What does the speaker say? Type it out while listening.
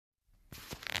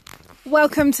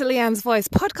Welcome to Leanne's Voice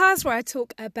podcast, where I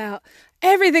talk about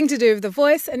everything to do with the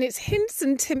voice, and it's hints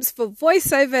and tips for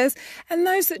voiceovers and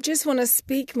those that just want to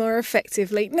speak more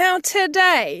effectively. Now,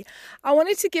 today, I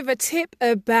wanted to give a tip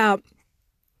about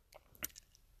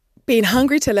being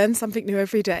hungry to learn something new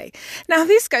every day. Now,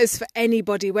 this goes for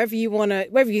anybody, whether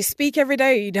you speak every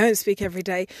day or you don't speak every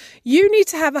day. You need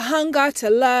to have a hunger to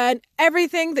learn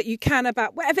everything that you can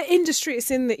about whatever industry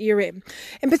it's in that you're in.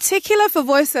 In particular, for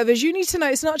voiceovers, you need to know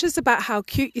it's not just about how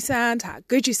cute you sound, how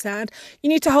good you sound. You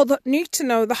need to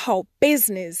know the whole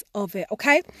business of it,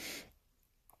 okay?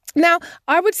 Now,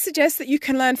 I would suggest that you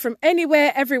can learn from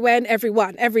anywhere, everywhere, and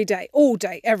everyone, every day, all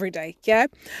day, every day, yeah?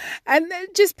 And then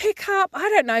just pick up a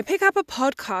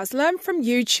podcast, learn from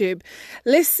YouTube,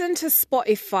 listen to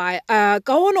Spotify,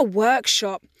 go on a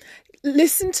workshop,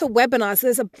 listen to webinars.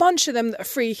 There's a bunch of them that are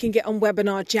free. You can get on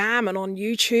Webinar Jam and on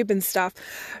YouTube and stuff.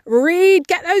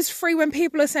 Get those free when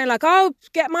people are saying like, oh,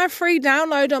 get my free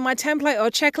download on my template or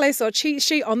checklist or cheat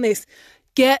sheet on this.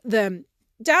 Get them.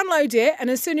 Download it, and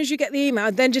as soon as you get the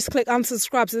email, then just click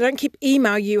unsubscribe so they don't keep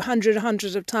email you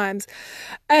hundreds of times.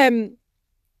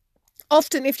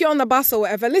 Often, if you're on the bus or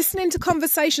whatever, listening to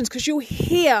conversations, because you'll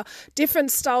hear different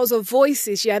styles of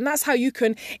voices, yeah, and that's how you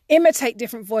can imitate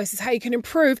different voices, how you can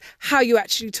improve how you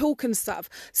actually talk and stuff.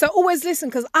 So always listen,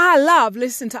 because I love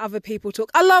listening to other people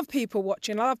talk. I love people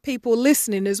watching. I love people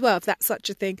listening as well, if that's such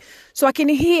a thing. So I can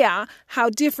hear how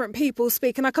different people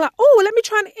speak, and I can let me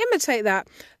try and imitate that.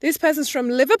 This person's from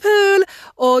Liverpool,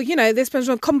 or, this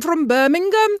person's come from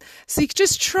Birmingham. So you can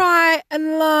just try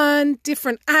and learn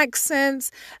different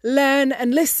accents, learn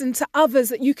and listen to others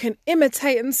that you can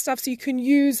imitate and stuff, so you can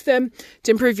use them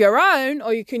to improve your own,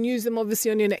 or you can use them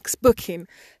obviously on your next booking.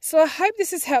 So I hope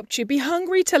this has helped you. Be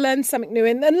hungry to learn something new,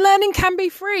 and learning can be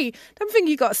free. Don't think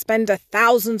you got to spend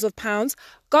thousands of pounds.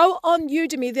 Go on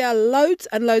Udemy. There are loads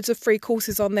and loads of free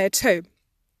courses on there too.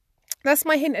 That's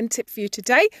my hint and tip for you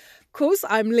today. Of course,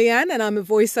 I'm Leanne and I'm a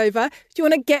voiceover. If you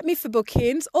want to get me for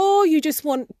bookings, or you just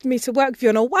want me to work with you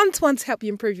on a one-to-one to help you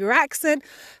improve your accent,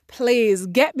 please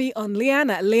get me on Leanne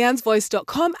at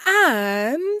leannesvoice.com,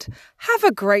 and have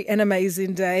a great and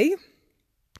amazing day.